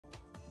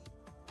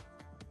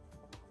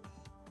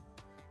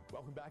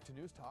Welcome back to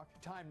News Talk.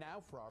 Time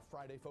now for our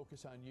Friday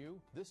Focus on You,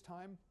 this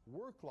time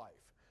work life.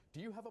 Do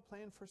you have a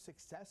plan for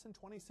success in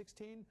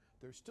 2016?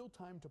 There's still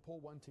time to pull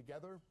one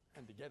together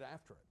and to get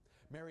after it.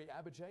 Mary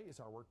Abijay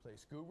is our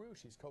workplace guru.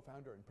 She's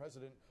co-founder and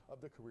president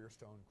of the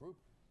CareerStone Group.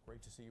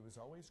 Great to see you as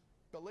always.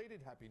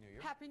 Belated Happy New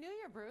Year. Happy New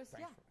Year, Bruce.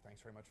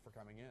 Thanks very much for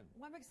coming in.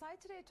 Well, I'm excited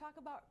today to talk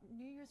about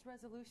New Year's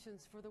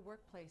resolutions for the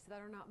workplace that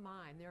are not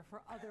mine. They're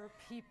for other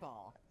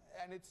people.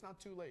 And it's not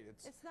too late.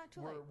 It's not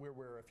too late.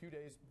 We're a few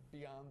days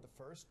beyond the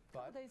first,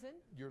 but days in.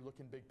 You're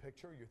looking big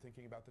picture. You're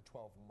thinking about the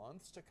 12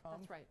 months to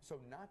come. That's right. So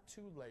not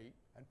too late,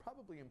 and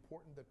probably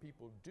important that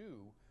people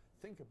do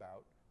think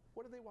about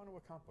what do they want to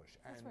accomplish,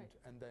 That's right.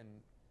 And then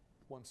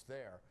once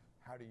there,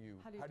 how do you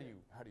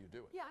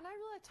do it? Yeah, and I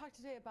really like to talk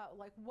today about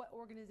like what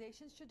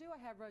organizations should do. I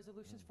have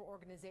resolutions for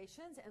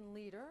organizations and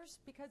leaders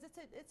because it's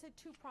a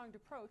two-pronged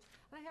approach,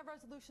 and I have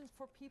resolutions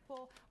for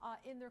people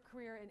in their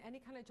career in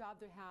any kind of job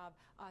they have,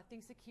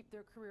 things to keep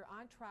their career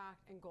on track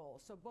and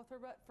goals. So both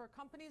are for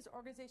companies,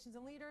 organizations,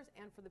 and leaders,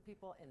 and for the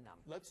people in them.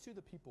 Let's do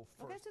the people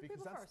first, let's do the because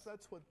people first.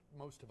 That's what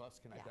most of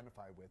us can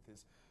identify with.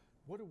 Is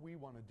what do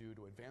we want to do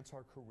to advance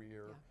our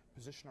career,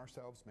 position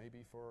ourselves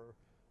maybe for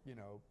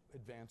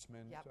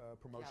advancement,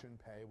 promotion,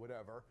 pay,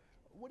 whatever.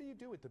 What do you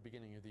do at the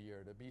beginning of the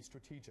year to be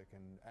strategic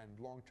and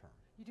long-term?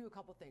 You do a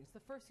couple things. The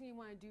first thing you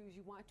want to do is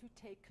you want to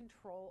take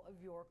control of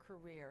your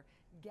career.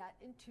 Get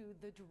into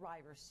the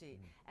driver's seat.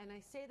 And I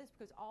say this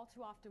because all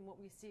too often what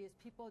we see is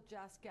people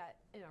just get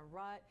in a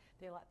rut.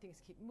 They let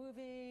things keep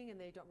moving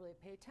and they don't really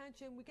pay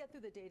attention. We get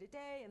through the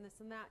day-to-day and this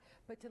and that.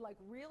 But to like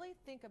really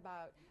think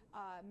about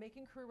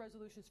making career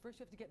resolutions, first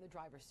you have to get in the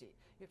driver's seat.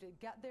 You have to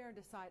get there and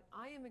decide,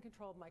 I am in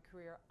control of my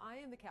career. I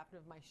am the captain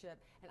of my ship,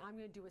 and I'm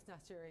going to do what's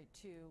necessary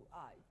to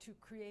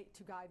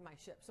guide my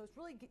ship. So it's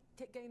really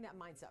getting that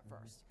mindset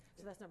first.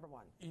 So that's number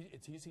one.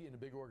 It's easy in a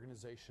big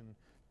organization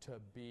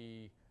to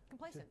be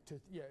complacent.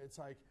 It's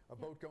like a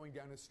boat going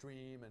down a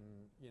stream,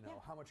 and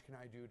how much can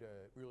I do to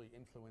really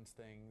influence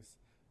things?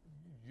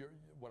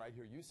 What I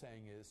hear you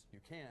saying is you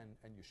can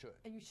and you should.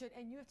 And you should,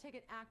 and you have to take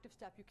an active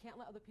step. You can't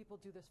let other people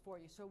do this for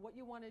you. So what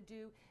you want to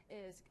do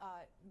is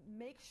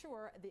make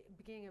sure at the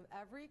beginning of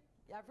every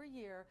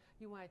year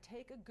you want to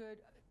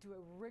do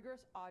a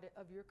rigorous audit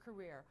of your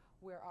career.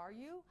 Where are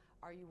you?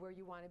 Are you where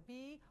you want to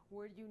be?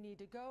 Where do you need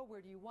to go? Where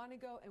do you want to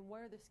go? And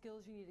what are the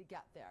skills you need to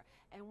get there?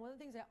 And one of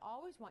the things I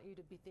always want you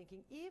to be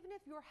thinking, even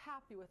if you're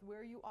happy with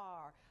where you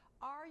are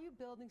you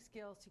building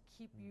skills to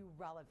keep you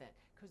relevant?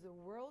 Because the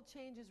world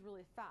changes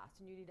really fast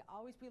and you need to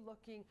always be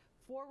looking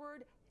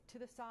forward, to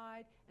the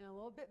side, and a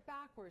little bit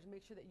backwards,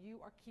 make sure that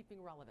you are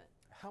keeping relevant.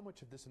 How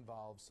much of this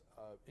involves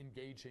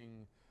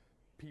engaging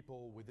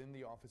people within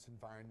the office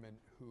environment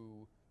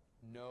who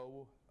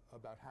know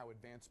about how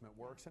advancement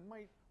works and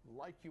might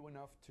like you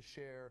enough to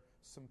share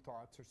some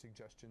thoughts or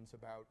suggestions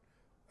about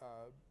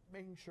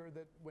making sure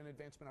that when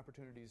advancement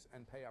opportunities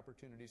and pay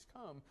opportunities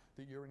come,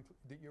 that you're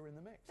in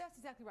the mix? That's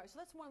exactly right. So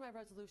that's one of my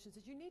resolutions,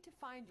 is you need to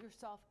find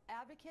yourself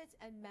advocates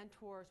and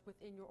mentors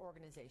within your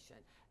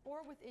organization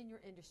or within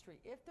your industry.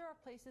 If there are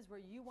places where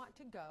you want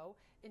to go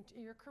in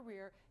your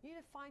career, you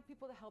need to find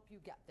people to help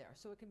you get there.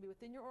 So it can be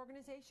within your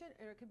organization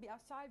or it can be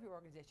outside of your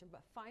organization,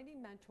 but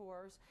finding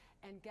mentors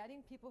and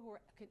getting people who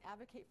can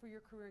advocate for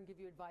your career and give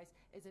you advice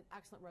is an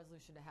excellent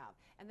resolution to have.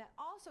 And that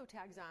also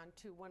tags on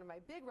to one of my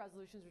big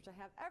resolutions, which I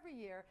have every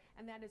year,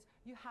 and that is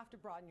you have to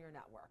broaden your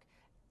network.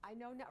 I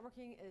know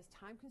networking is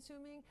time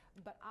consuming,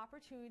 but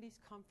opportunities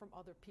come from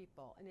other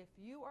people. And if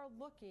you are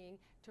looking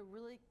to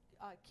really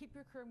keep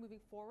your career moving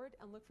forward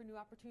and look for new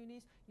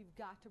opportunities, you've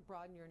got to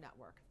broaden your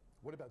network.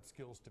 What about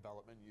skills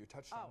development? You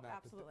touched on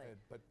that. Absolutely.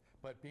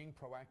 But being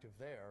proactive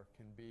there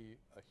can be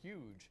a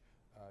huge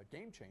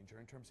game changer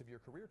in terms of your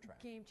career track.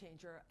 Game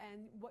changer.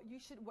 And what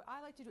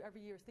I like to do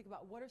every year is think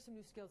about what are some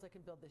new skills I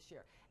can build this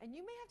year. And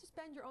you may have to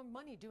spend your own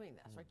money doing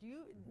this. Like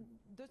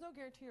there's no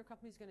guarantee your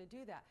company's going to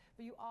do that.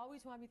 But you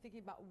always want to be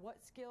thinking about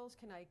what skills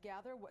can I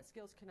gather, what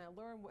skills can I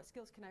learn, what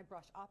skills can I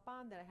brush up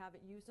on that I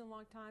haven't used in a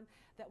long time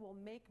that will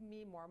make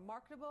me more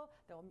marketable,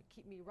 that will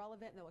keep me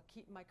relevant, and that will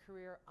keep my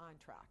career on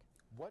track.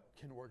 What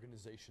can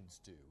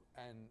organizations do?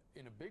 And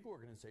in a big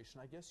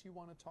organization, I guess you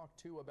want to talk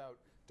too about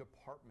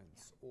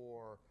departments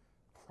or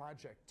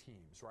project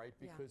teams, right?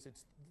 Because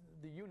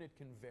the unit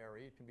can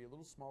vary. It can be a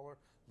little smaller,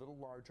 a little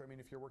larger. I mean,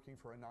 if you're working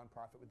for a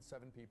nonprofit with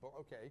 7 people,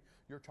 okay,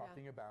 you're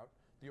talking about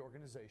the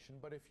organization.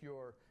 But if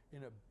you're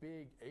in a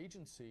big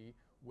agency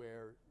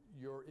where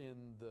you're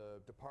in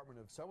the department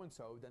of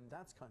so-and-so, then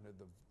that's kind of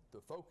the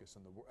focus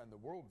and the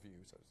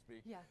worldview, so to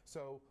speak. Yeah.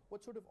 So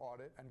what sort of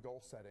audit and goal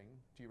setting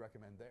do you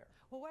recommend there?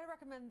 Well, what I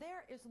recommend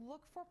there is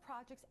look for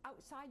projects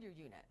outside your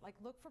unit. Like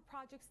look for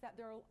projects that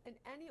there are in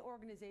any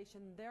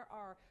organization. There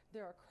are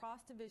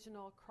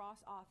cross-divisional,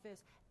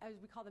 cross-office, as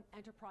we call them,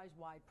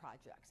 enterprise-wide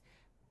projects.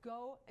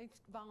 go and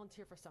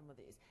volunteer for some of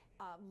these.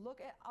 Look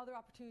at other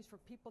opportunities for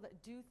people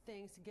that do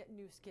things to get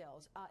new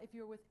skills. If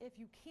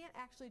you can't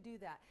actually do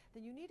that,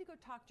 then you need to go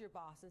talk to your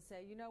boss and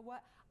say, you know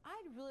what,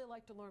 I'd really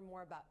like to learn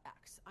more about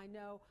X. I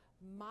know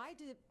my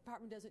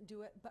department doesn't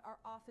do it, but our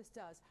office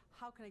does.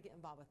 How can I get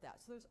involved with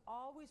that? So there's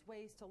always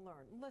ways to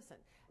learn. Listen,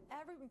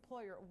 every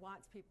employer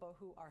wants people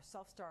who are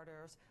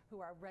self-starters,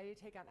 who are ready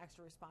to take on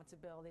extra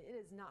responsibility. It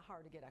is not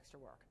hard to get extra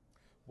work.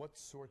 What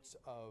sorts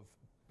of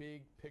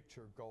big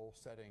picture goal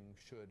setting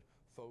should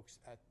folks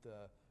at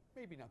the,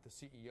 maybe not the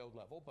CEO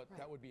level, but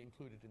that would be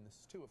included in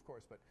this too, of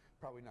course, but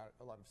probably not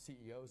a lot of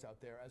CEOs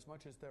out there, as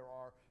much as there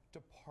are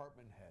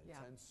department heads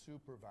and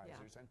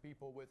supervisors and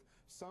people with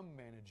some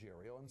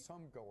managerial and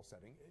some goal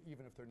setting,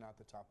 even if they're not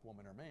the top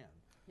woman or man.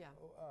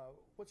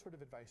 What sort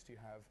of advice do you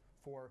have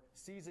for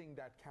seizing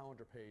that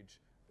calendar page,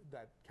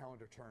 that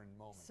calendar turn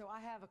moment? So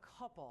I have a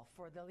couple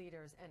for the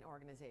leaders and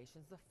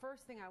organizations. The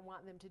first thing I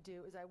want them to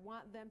do is I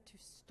want them to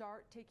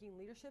start taking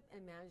leadership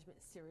and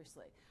management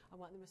seriously. I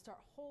want them to start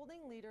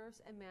holding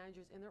leaders and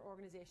managers in their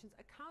organizations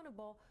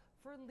accountable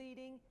for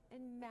leading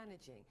and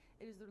managing.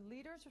 It is the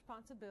leader's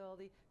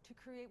responsibility to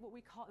create what we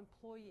call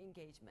employee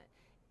engagement.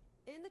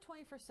 In the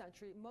 21st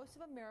century, most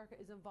of America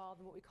is involved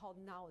in what we call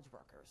knowledge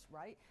workers,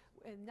 right?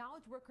 And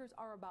knowledge workers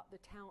are about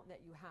the talent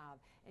that you have.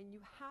 And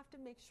you have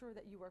to make sure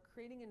that you are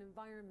creating an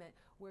environment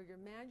where your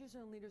managers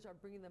and leaders are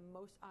bringing the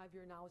most out of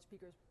your knowledge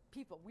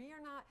people. We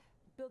are not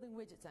building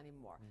widgets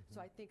anymore.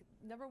 So I think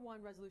 *1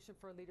 resolution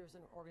for leaders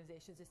and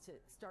organizations is to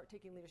start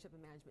taking leadership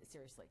and management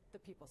seriously, the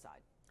people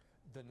side.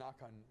 The knock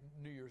on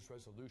New Year's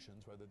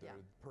resolutions, whether they're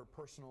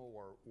personal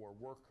or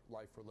work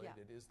life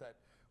related, is that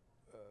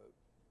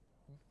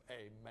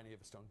A, many of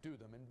us don't do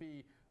them, and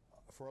B,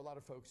 for a lot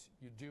of folks,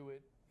 you do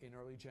it in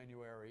early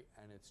January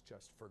and it's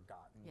just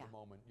forgotten the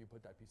moment you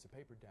put that piece of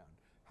paper down.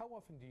 How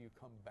often do you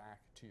come back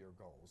to your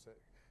goals?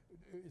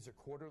 Is it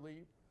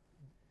quarterly?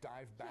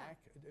 Dive back,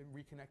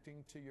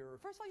 reconnecting to your,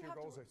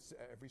 goals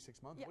every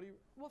 6 months? What do you?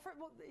 Well,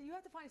 you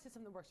have to find a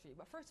system that works for you.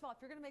 But first of all,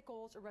 if you're going to make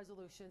goals or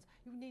resolutions,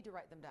 you need to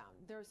write them down.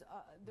 There's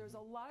a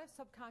lot of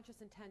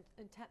subconscious intent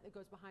that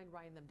goes behind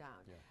writing them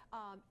down.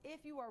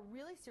 If you are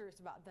really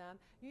serious about them,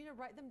 you need to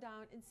write them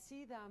down and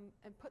see them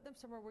and put them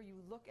somewhere where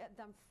you look at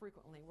them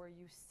frequently, where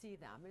you see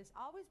them. And it's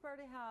always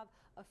better to have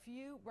a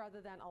few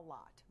rather than a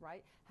lot,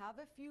 right? Have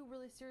a few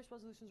really serious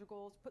resolutions or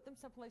goals, put them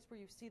someplace where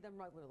you see them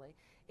regularly.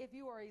 If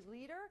you are a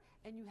leader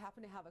and you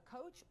happen to have a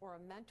coach or a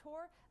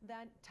mentor,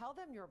 then tell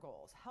them your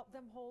goals. Help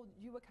them hold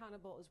you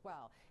accountable as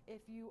well.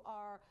 If you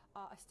are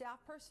a staff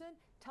person,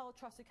 tell a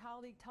trusted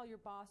colleague, tell your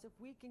boss. If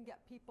we can get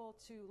people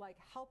to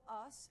help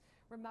us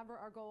remember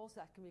our goals,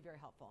 that can be very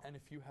helpful. And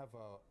if you have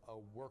a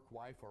work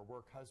wife or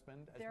work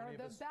husband, as they're many of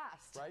the us,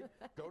 best, right?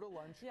 Go to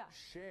lunch,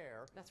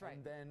 share. That's right.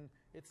 And then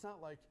it's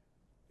not like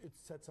it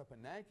sets up a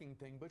nagging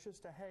thing, but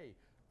just a hey.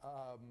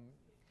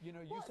 You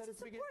know, you said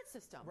it's a support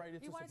system. Right,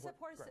 it's you want a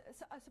support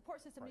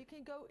system. Right. You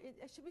can go, it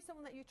should be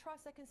someone that you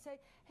trust that can say,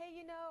 hey,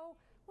 you know,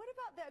 what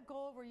about that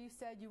goal where you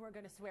said you weren't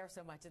going to swear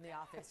so much in the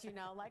office? You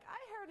know, like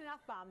I heard an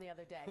F-bomb the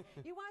other day.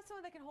 You want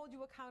someone that can hold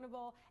you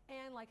accountable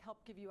and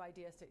help give you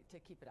ideas to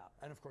keep it up.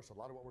 And of course, a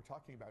lot of what we're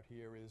talking about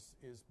here is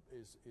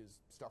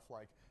stuff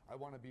like, I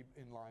want to be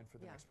in line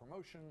for the next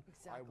promotion.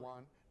 Exactly. I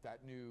want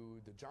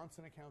the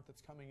Johnson account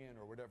that's coming in,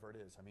 or whatever it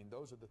is. I mean,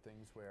 those are the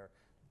things where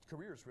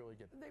careers really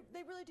get.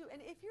 They really do.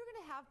 And if you're going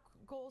to have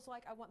goals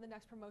like I want the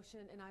next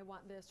promotion and I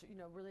want this,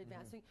 really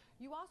advancing,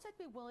 you also have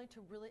to be willing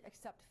to really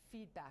accept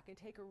feedback and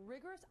take a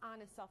rigorous,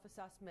 honest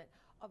self-assessment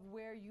of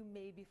where you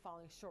may be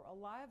falling short. A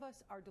lot of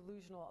us are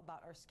delusional about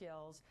our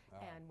skills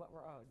and what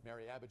we're owed.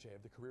 Mary Abbajay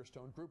of the Career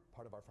Stone Group,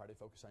 part of our Friday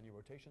Focus on You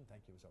rotation.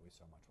 Thank you as always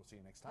so much. We'll see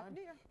you next time. Happy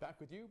New Year.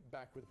 Back with you,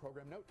 back with a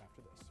program note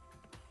after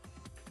this.